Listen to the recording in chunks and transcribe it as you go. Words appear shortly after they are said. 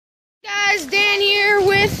guys, Dan here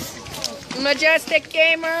with Majestic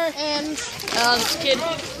Gamer and this kid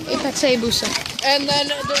Hayabusa. And then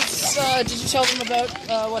there's, did you tell them about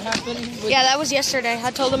what happened? Yeah, that was yesterday.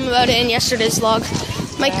 I told them about it in yesterday's vlog.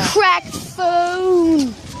 My cracked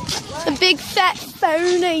phone, the big fat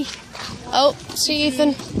phony. Oh, see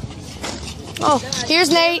Ethan. Oh, here's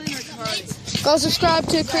Nate. Go subscribe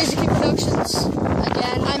to KrazyKidProductions.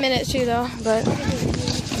 Again, I'm in it too though, but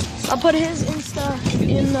I'll put his Insta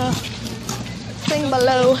in the thing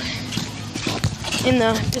below, in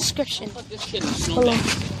the description below.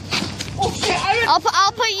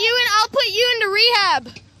 I'll put you into rehab.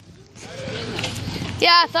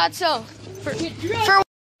 Yeah, I thought so.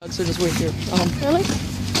 So just wait here. Really?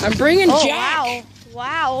 I'm bringing Jack.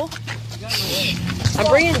 Wow. I'm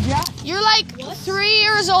bringing Jack. You're like 3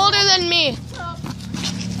 years older than me.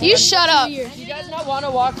 You shut up. Do you guys not want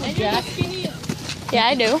to walk with Jack? Yeah,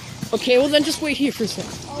 I do. Okay, well then just wait here for a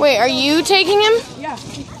second. Wait, are you taking him? Yeah.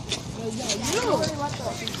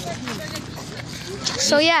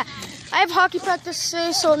 So yeah, I have hockey practice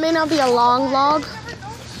today, so it may not be a long vlog.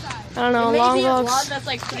 I don't know, long vlogs. Vlog that's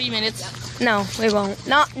like 3 minutes. No, we won't.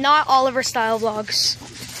 Not Oliver style vlogs.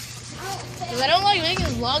 I don't like making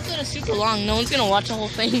vlogs that are super long. No one's gonna watch the whole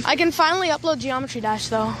thing. I can finally upload Geometry Dash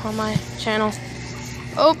though on my channel.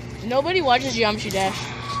 Oh, nobody watches Geometry Dash.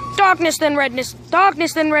 Darkness then redness,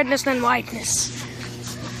 darkness then redness then whiteness.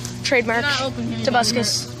 Trademark.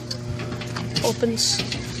 Tobuscus. Opens.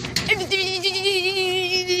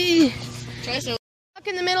 Stuck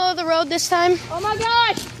in the middle of the road this time. Oh my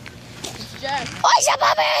gosh! It's Jack. Oh, it's a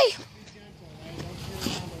puppy!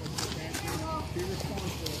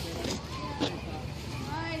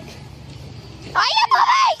 Oh, yeah,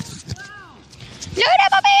 puppy! Look at the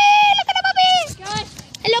puppy! Look at the puppy!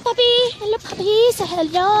 Hello, puppy! Hello, puppy! Say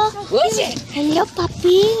hello. What is it? Hello,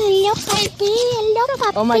 puppy! Hello, puppy! Hello,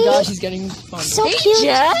 puppy! Oh my gosh, he's getting fun. So cute.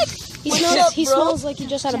 Jack! He smells like he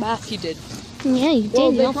just had a bath. He did. Yeah, you did.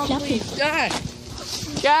 Well, You're fluffy.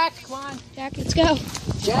 Jack, come on. Jack, let's go.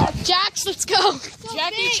 Jack. Jax, let's go.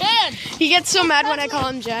 Jackie Chan. He gets so mad when I call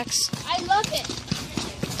him Jax. I love it.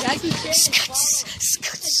 Jackie Chan. Scuts,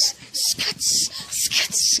 scuts, scuts,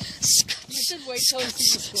 scuts, scuts. You should wait till he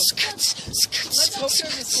sees the squirrel. Scuts, scuts. Let's go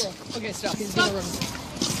through the squirrel. Okay, stop. He's gonna run.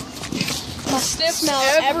 Must Sniff smell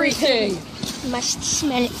everything. Must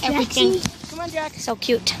smell everything. Come on, Jack. So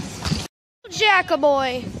cute.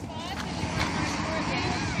 Jack-a-boy.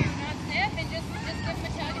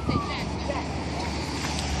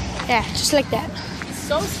 Yeah, just like that. He's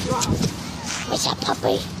so strong. What's a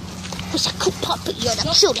puppy? What's a cool puppy? You're the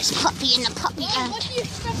cutest puppy in the puppy land. What do you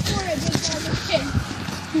expect for it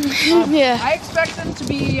with Yeah. I expect them to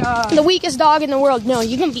be The weakest dog in the world. No,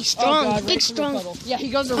 you're gonna be strong. Oh God, Big right strong. Yeah, he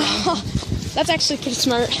goes around. That's actually pretty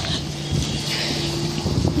smart.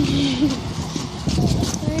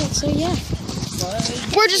 Alright, so yeah.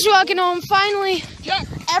 We're just walking home. Finally, Jack.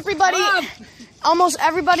 everybody, almost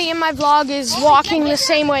everybody in my vlog is walking the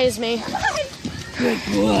same way as me. Good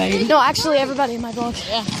boy. No, actually everybody in my vlog.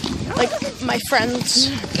 Yeah. Like my friends.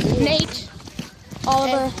 Nate,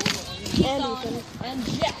 Oliver, and Ethan. And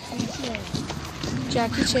Jack.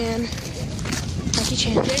 Jackie Chan. Jackie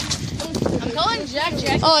Chan. I'm calling Jack.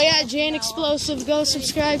 Oh yeah, Jane Explosive. Go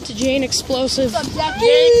subscribe to Jane Explosive. What's up, Jack?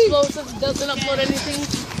 Jane Explosive doesn't upload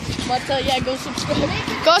anything. But yeah, go subscribe.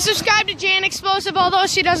 Go subscribe to Jane Explosive, although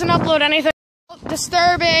she doesn't upload anything.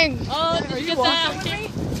 Disturbing. Oh, did you get that?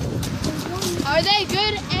 Are they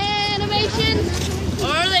good animations? Or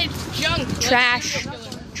are they junk? Trash.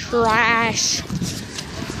 Trash.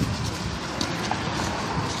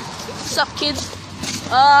 What's up, kids?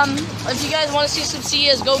 If you guys want to see some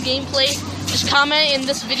CSGO gameplay, just comment in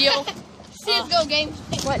this video. CSGO game.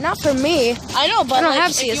 What? Not for me. I know, but I don't like,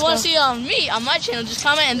 have if you CS:GO. want to see me on my channel, just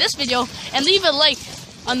comment in this video and leave a like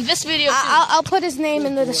on this video too. I'll put his name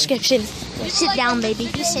in the description. You sit down, baby.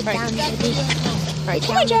 You sit down, baby. Right,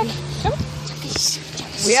 come on, Jack.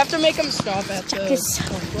 We have to make him stop at the...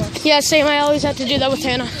 Yeah, same. I always have to do that with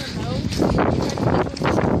Hannah.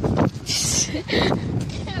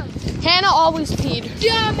 Hannah always peed.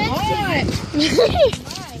 Yeah, man.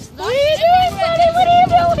 What are you doing, buddy? What are you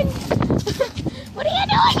doing? What are you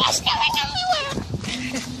doing? You're staring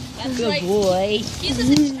everywhere. Good boy. He's a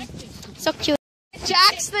detective. So cute.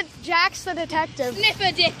 Jack's the detective.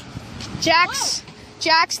 Sniffer dick.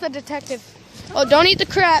 Jack's the detective. Oh, don't eat the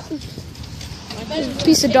crap.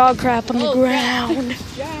 Piece of dog crap on the ground.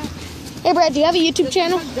 Hey, Brad, do you have a YouTube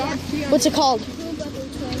channel? What's it called?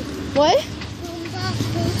 What?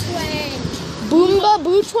 Boomba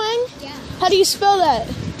Bootwang? Yeah. How do you spell that?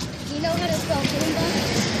 Do you know how to spell Boomba?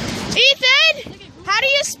 Ethan! How do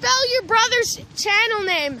you spell your brother's channel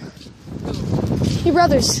name? Your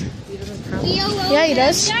brothers. He doesn't count. Yeah, he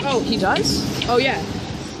does. Oh, he does? Oh, yeah.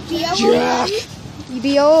 Jack.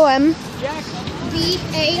 B-O-O-M. Jack.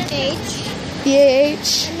 B-A-H.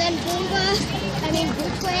 B-A-H. And then Boomba,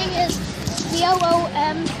 is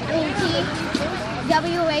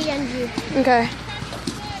B-O-O-M-B-T-W-A-N-G. Okay.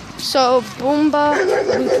 So, Boomba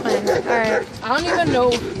Bootclang. Alright. I don't even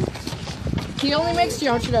know. He only makes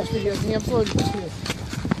Geometry Dash videos and he uploads 2.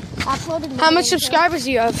 How much subscribers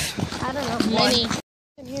do you have? I don't know. Many.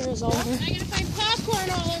 And here is Oliver. I'm gonna find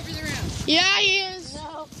popcorn all over the room. Yeah, he is.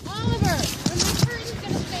 No. Oliver, when my curtain's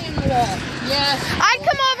gonna stay in the wall. Yes. I'd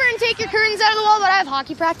come over and take your curtains out of the wall, but I have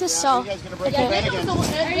hockey practice, so.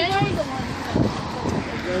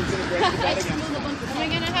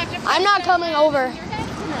 I'm not coming over.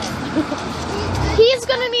 He's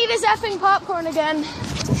gonna need his effing popcorn again.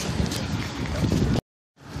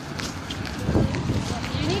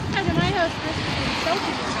 You need to come to my house first.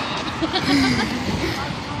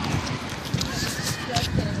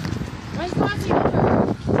 When's Poppy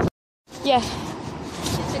over? Yeah.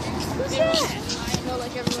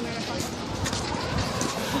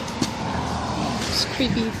 It's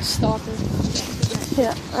creepy stalker.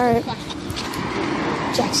 Yeah, alright.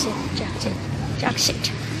 Jackson.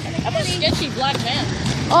 I'm a sketchy black man.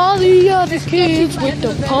 All the other kids with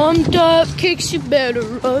the pumped up kicks, you better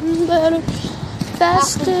run better.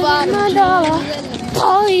 Faster than my dollar.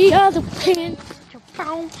 All the other kids.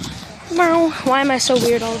 Why am I so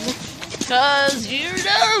weird, Oliver? Cause you're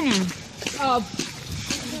dumb.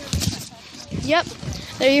 Yep.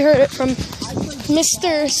 There you heard it from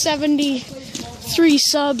Mr. 73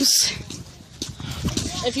 subs.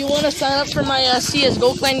 If you want to sign up for my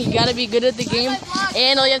CSGO clan, you gotta be good at the game.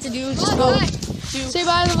 And all you have to do is just go to... Say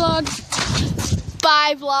bye to the vlog.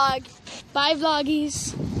 Bye, vlog. Bye,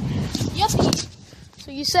 vloggies. Yuppie.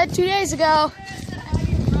 So you said 2 days ago.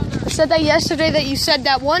 You said that yesterday that you said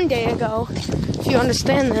that 1 day ago. If you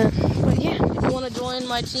understand that. But yeah. If you want to join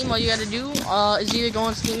my team, all you gotta do is either go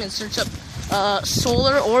on Steam and search up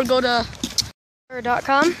Solar, or go to...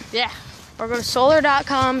 Solar.com. Yeah. Or go to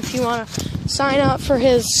Solar.com if you want to sign up for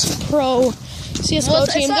his pro CSGO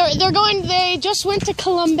team. They just went to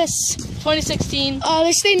Columbus. 2016.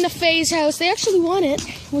 They stayed in the FaZe house. They actually won it,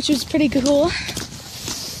 which was pretty cool.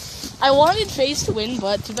 I wanted FaZe to win,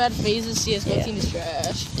 but too bad FaZe's CSGO team is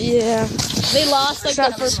trash. Yeah. They lost like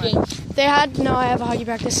the first game. They had, no, I have a hockey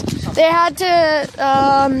practice. They had to,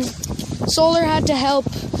 Solar had to help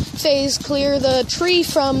FaZe clear the tree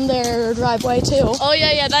from their driveway too. Oh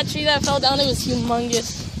yeah, that tree that fell down, it was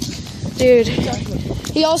humongous. Dude.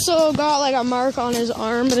 He also got like a mark on his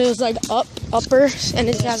arm, but it was like upper, and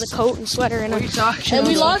it has a coat and sweater and And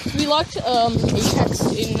we locked Apex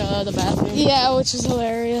in the bathroom. Yeah, which is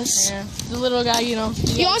hilarious. Yeah. The little guy, you know.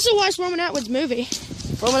 You also watched Roman Atwood's movie.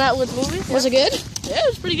 Roman Atwood's movie? Was it good? Yeah, it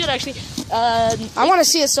was pretty good actually. I want to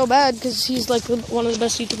see it so bad because he's like one of the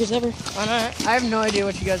best YouTubers ever. I have no idea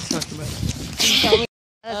what you guys are talking about.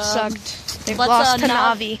 That sucked. They but, lost to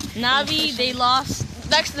Navi. Navi, they lost.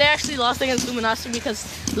 They actually lost against Luminosity because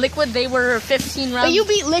Liquid, they were 15 rounds. But you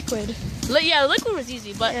beat Liquid. Yeah, Liquid was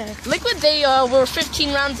easy, but Yeah. Liquid, they were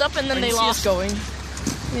 15 rounds up and then they lost. Going.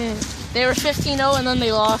 Yeah. They were 15-0 and then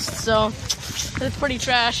they lost, so it's pretty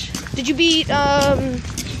trash. Did you beat,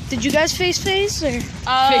 did you guys face FaZe? Or?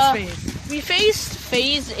 FaZe. We faced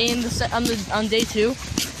FaZe in on day 2.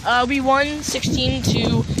 We won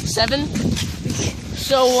 16-7.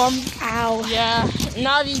 So, Ow. yeah,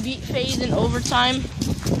 Navi beat FaZe in overtime.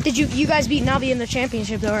 Did you guys beat Navi in the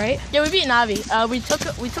championship though, right? Yeah, we beat Navi. We took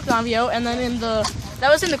Navi out, and then that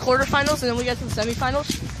was in the quarterfinals, and then we got to the semifinals.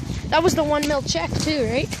 That was the 1 mil check too,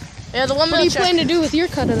 right? Yeah, the 1 What do mil you check. plan to do with your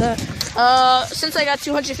cut of that? Since I got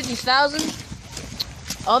 250,000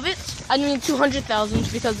 of it, I mean 200,000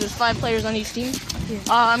 because there's 5 players on each team. Yeah.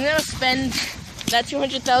 I'm gonna spend that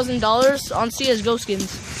 $200,000 on CS:GO skins.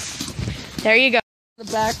 There you go. The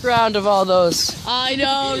background of all those. I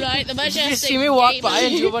know, right? The Majestic You see me walk Gamer. by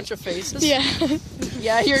and do a bunch of faces? Yeah.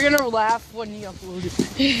 Yeah, you're gonna laugh when you upload it.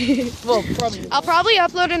 Well, probably. I'll probably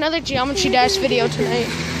upload another Geometry Dash video tonight.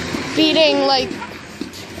 Beating like,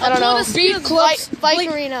 I don't know, Bike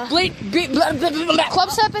Arena. Club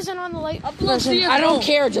Step isn't on the light. version. I don't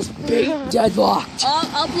care, just beat Deadlocked.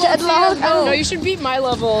 Upload Deadlock. CS:GO. No, you should beat my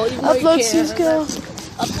level. Even though Upload you can't.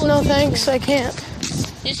 CSGO. No thanks, I can't.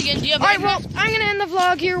 Yes, you can. Do you have Alright, Minecraft? well, I'm gonna end the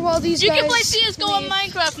vlog here while these You guys... can play CS:GO on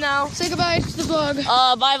Minecraft now. Say goodbye to the vlog.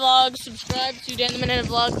 Bye vlog, subscribe to Dan the Minute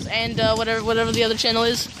Vlogs and whatever the other channel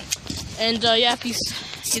is. And yeah, peace.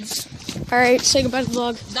 Kids. Alright, say goodbye to the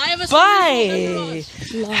vlog. Die of a Bye.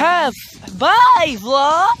 Bye,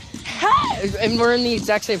 vlog. And we're in the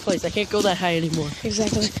exact same place. I can't go that high anymore.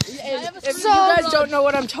 Exactly. If you guys don't know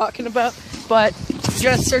what I'm talking about, but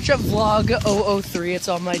just search up vlog 003. It's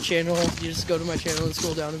on my channel. You just go to my channel and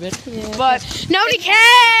scroll down a bit. Yeah. But nobody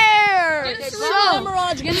cares. Get a cerebral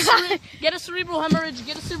hemorrhage. Get a cerebral hemorrhage.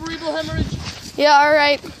 Get a cerebral hemorrhage. Yeah, all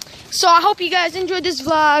right. So I hope you guys enjoyed this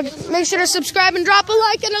vlog. Make sure to subscribe and drop a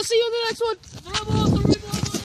like, and I'll see you in the next one.